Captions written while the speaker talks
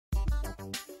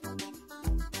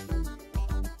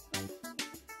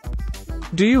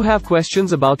Do you have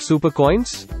questions about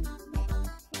SuperCoins?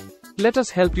 Let us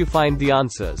help you find the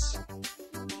answers.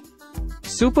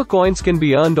 SuperCoins can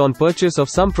be earned on purchase of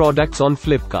some products on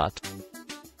Flipkart.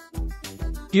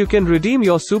 You can redeem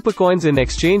your SuperCoins in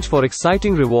exchange for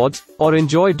exciting rewards, or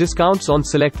enjoy discounts on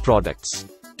select products.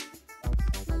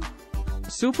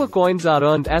 SuperCoins are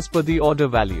earned as per the order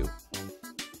value.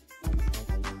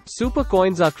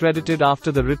 SuperCoins are credited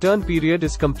after the return period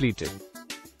is completed.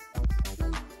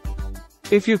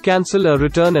 If you cancel or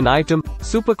return an item,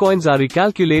 SuperCoins are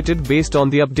recalculated based on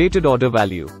the updated order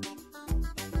value.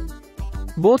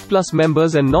 Both Plus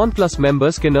members and non-Plus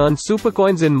members can earn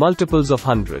SuperCoins in multiples of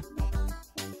 100.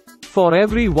 For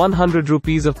every 100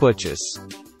 rupees of purchase,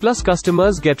 Plus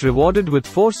customers get rewarded with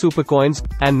 4 SuperCoins,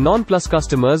 and non-Plus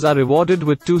customers are rewarded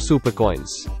with 2 SuperCoins.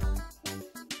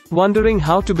 Wondering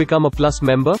how to become a Plus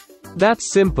member?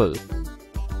 That's simple.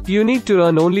 You need to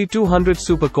earn only 200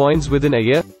 SuperCoins within a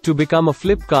year to become a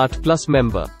Flipkart Plus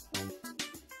member.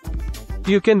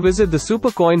 You can visit the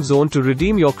SuperCoin zone to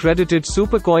redeem your credited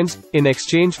SuperCoins in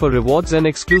exchange for rewards and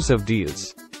exclusive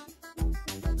deals.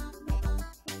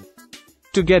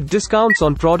 To get discounts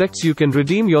on products, you can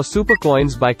redeem your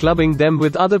SuperCoins by clubbing them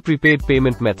with other prepaid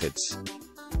payment methods.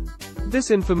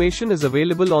 This information is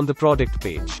available on the product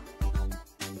page.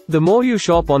 The more you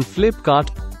shop on Flipkart,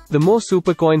 the more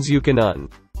SuperCoins you can earn.